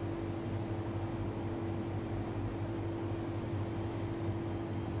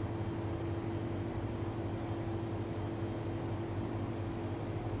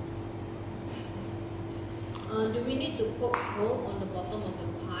 Do we need to poke hole on the bottom of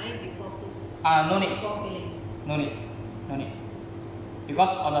the pie before No need. before filling? No need. No need. Because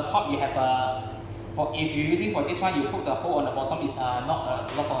on the top you have if you're using for this one, you put the hole on the bottom is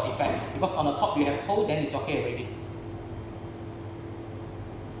not a lot of effect. Because on the top you have hole, then it's okay already.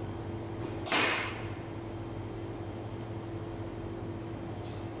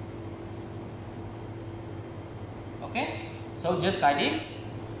 Okay, so just like this.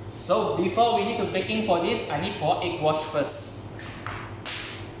 So before we need to baking for this, I need for egg wash first.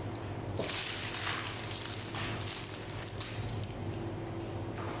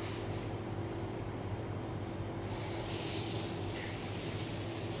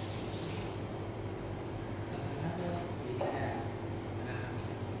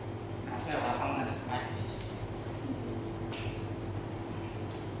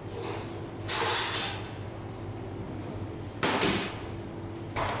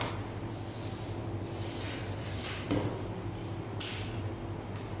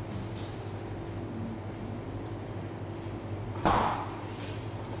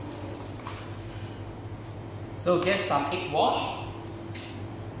 So get some egg wash.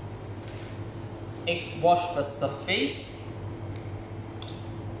 Egg wash the surface.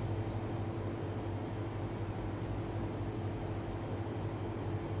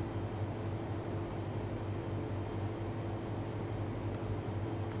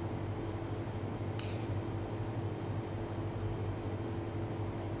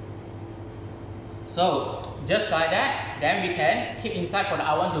 So just like that, then we can keep inside for the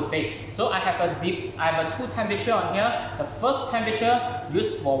oven to bake. So I have a two temperature on here. The first temperature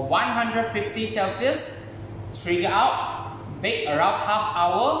used for 150 Celsius, trigger out, bake around half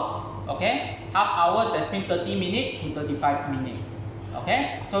hour. Okay, half hour, that's means 30 minutes to 35 minutes.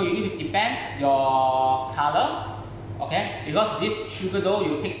 Okay, so you need to depend your color. Okay, because this sugar dough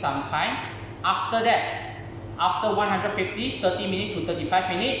will take some time. After that, after 150, 30 minutes to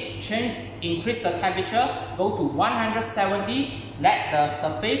 35 minutes, increase the temperature, go to 170, let the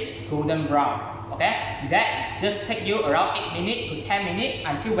surface golden brown. Okay, that just take you around 8 minutes to 10 minutes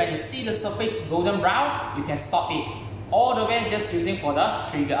until when you see the surface golden brown, you can stop it. All the way just using for the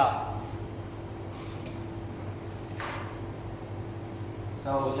trigger up.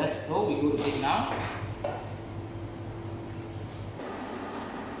 So let's go, we do it now.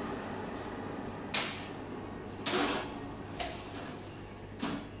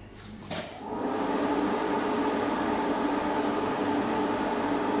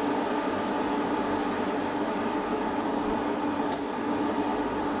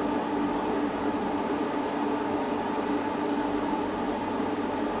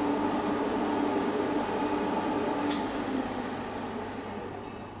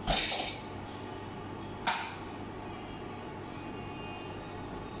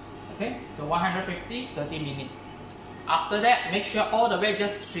 Okay, so 150, 30 minutes. After that, make sure all the way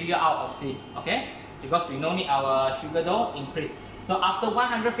just trigger out of this, okay? Because we don't need our sugar dough increase. So after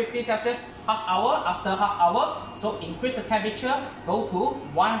 150 Celsius, half hour, after half hour, so increase the temperature, go to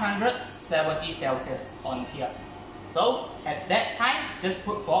 170 Celsius on here. So at that time, just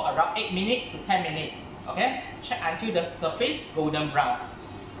put for around 8 minutes to 10 minutes, okay? Check until the surface golden brown.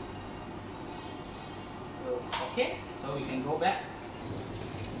 Okay, so we can go back.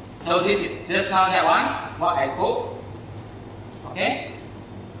 So this is just now that one, what I cook. Okay.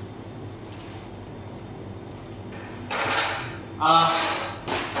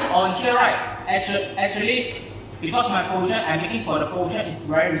 On here, right? Actually, because my portion I'm making for the portion is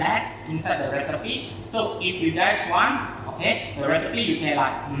very less inside the recipe. So if you guys want, okay, the recipe you can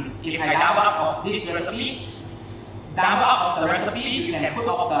like, if I double up of this recipe, double up of the recipe, you can put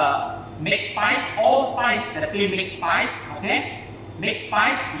of the mixed spice, all spice, the same mixed spice, okay. Mixed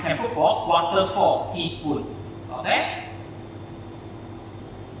spice, you can put for 4 teaspoons. Okay?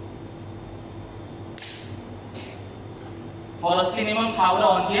 For the cinnamon powder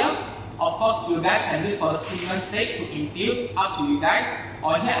on here, of course you guys can use for the cinnamon stick to infuse, up to you guys.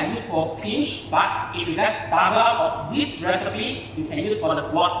 On here I use for pinch, but if you guys double up of this recipe, you can use for the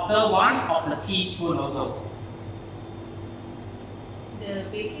 1/4 of the teaspoon also. The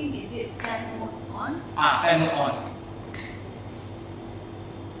baking, is it fan mode on? Fan mode on.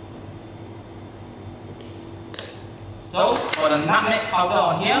 So for the nutmeg powder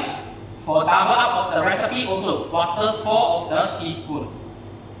on here, for double up of the recipe also 1/4 of the teaspoon.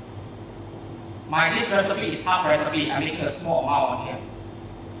 This recipe is half recipe, I'm making a small amount on here.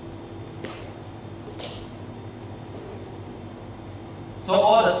 So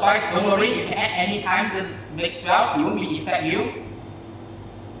all the spice, don't worry, you can add any time, just mix well, it won't be affect you.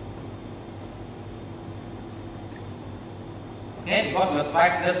 Okay, because your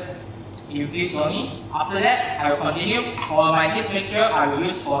spice just infuse only. After that, I will continue for this mixture. I will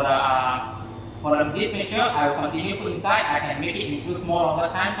use for this mixture. I will continue put inside. I can make it infuse more longer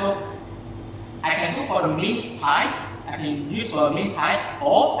time. So I can do for the mince pie. I can use for the mince pie,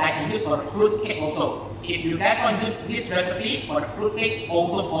 or I can use for the fruit cake also. If you guys want to use this recipe for the fruit cake,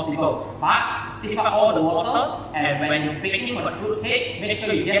 also possible. But sieve out all the water, and when you're baking for the fruit cake, make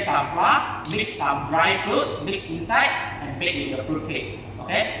sure you get some flour, mix some dry fruit, mix inside, and bake with the fruit cake.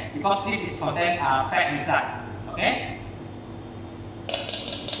 Okay, because this is contain fat inside. Okay.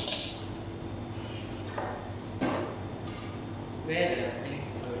 Where the thing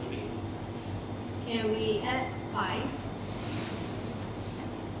already? Can we add spice?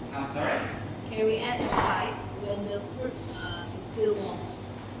 I'm sorry. Can we add spice when the fruit is still warm?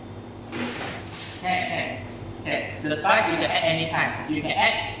 Can. Okay. The spice you can add anytime. You can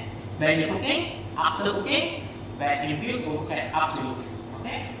add when you're cooking, after cooking, when infused, also can up to you.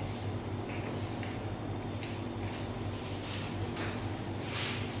 Okay.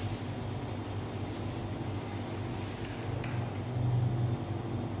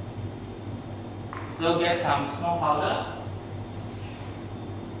 So get some small powder.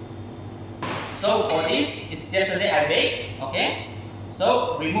 So for this, it's yesterday I baked. Okay.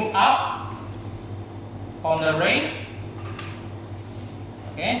 So remove out from the range.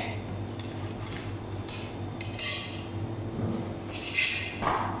 Okay.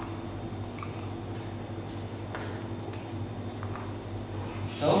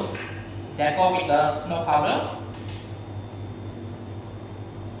 So then go with the snow powder.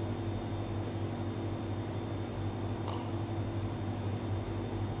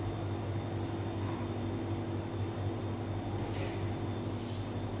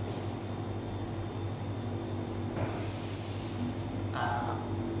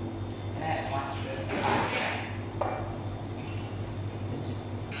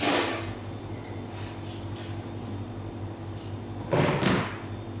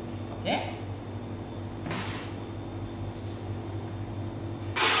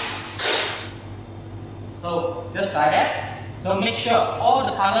 So just like that. So make sure all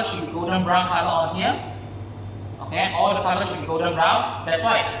the color should be golden brown color on here. Okay, all the color should be golden brown. That's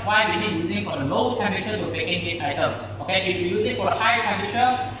why we need using for the low temperature to baking this item. Okay, if you use it for the high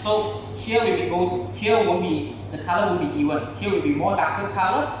temperature, so here will be gold, here won't be, the color will be even. Here will be more darker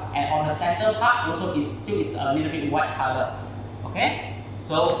color, and on the center part also is still is a little bit white color. Okay,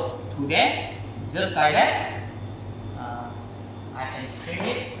 so today just like that, I can trim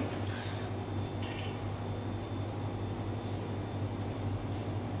it.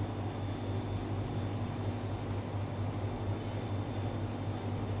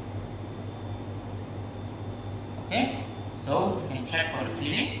 Okay, so you can check for the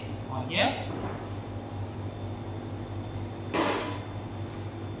filling on here.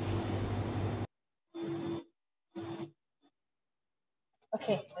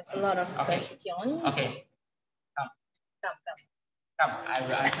 Okay, there's a lot of questions. Okay, come. I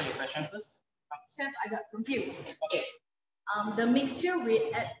will answer your question first. Chef, I got confused. Okay. The mixture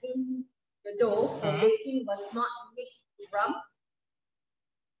we add in the dough for baking was not mixed with rum.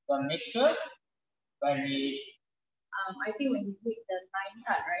 The mixture when we I think when you make the 9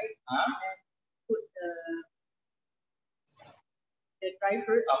 cut, right? And put the dry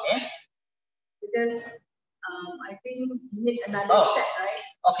fruit. Okay. Because I think you need another step, right?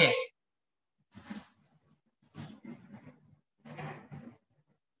 Okay.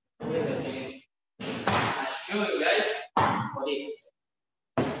 I show you guys for this.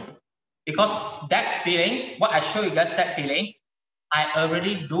 Because that filling, what I show you guys that filling, I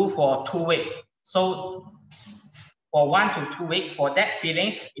already do for 2 weeks. So for 1 to 2 weeks, for that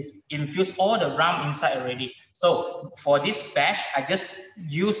filling, it's infused all the rum inside already. So for this batch, I just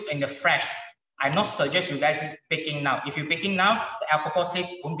use in the fresh. I not suggest you guys baking now. If you're baking now, the alcohol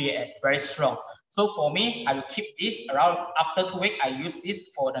taste won't be very strong. So for me, I will keep this around after 2 weeks. I use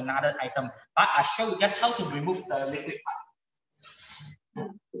this for another item. But I show you guys how to remove the liquid part.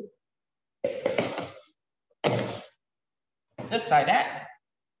 Just like that.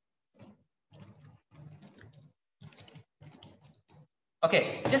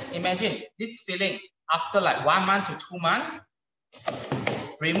 Okay, just imagine this filling after like 1 month to 2 months.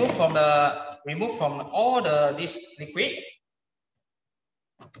 Remove from all this liquid.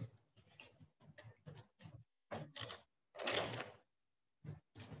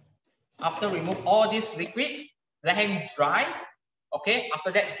 After remove all this liquid, let him dry. Okay,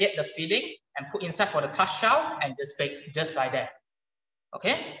 after that get the filling and put inside for the touch shell and just bake just like that.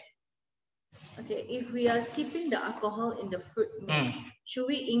 Okay. Okay, if we are skipping the alcohol in the fruit mix, should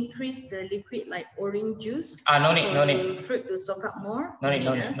we increase the liquid like orange juice? No need. Fruit to soak up more? No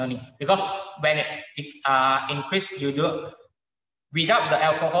need. Because when it increase, you do without the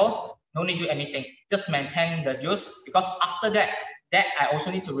alcohol, no need to do anything. Just maintain the juice, because after that I also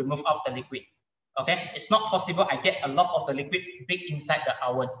need to remove out the liquid. Okay, it's not possible I get a lot of the liquid big inside the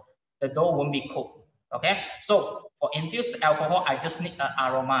oven. The dough won't be cooked. Okay, so for infused alcohol, I just need an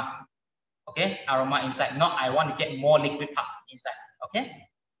aroma. Okay, aroma inside. Not I want to get more liquid part inside. Okay.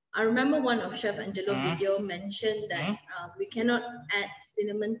 I remember one of Chef Angelo video mentioned that we cannot add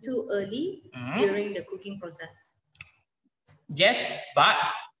cinnamon too early during the cooking process. Yes, but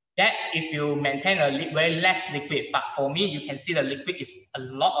that if you maintain a very less liquid, but for me, you can see the liquid is a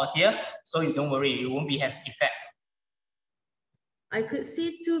lot here, so you don't worry, you won't be have effect. I could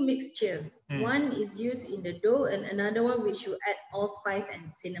see 2 mixture. One is used in the dough and another one which you add allspice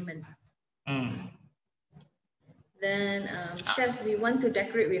and cinnamon. Then Chef, we want to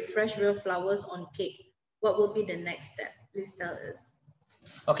decorate with fresh real flowers on cake. What will be the next step? Please tell us.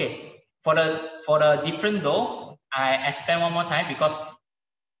 Okay, for the different dough, I explain one more time, because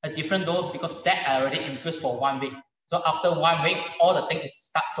a different dough, because that I already infused for 1 week. So after 1 week, all the things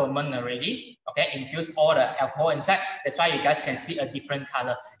start ferment already. Okay, infuse all the alcohol inside. That's why you guys can see a different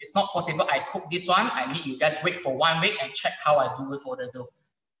color. It's not possible I cook this one. I need you guys wait for 1 week and check how I do it for the dough.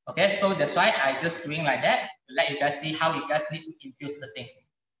 Okay, so that's why I just doing like that to let you guys see how you guys need to infuse the thing.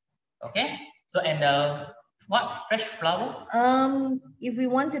 Okay, so and what fresh flower? If we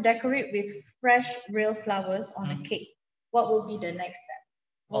want to decorate with fresh real flowers on a cake, what will be the next step?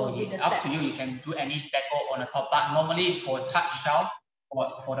 What will be the up step? to you. You can do any deco on the top, but normally for touch shell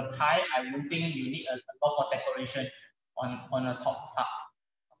or for the pie, I don't think you need a lot of decoration on the top part.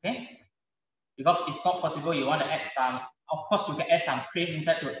 Okay, because it's not possible. You want to add some. Of course, you can add some cream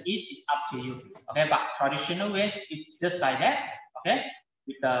inside to eat. It's up to you. Okay, but traditional way is just like that. Okay,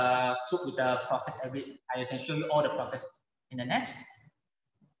 with the soup, with the process, I can show you all the process in the next.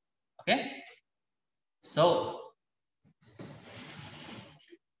 Okay, so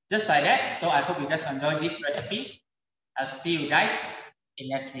just like that. So I hope you guys enjoy this recipe. I'll see you guys in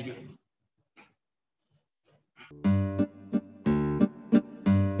next video.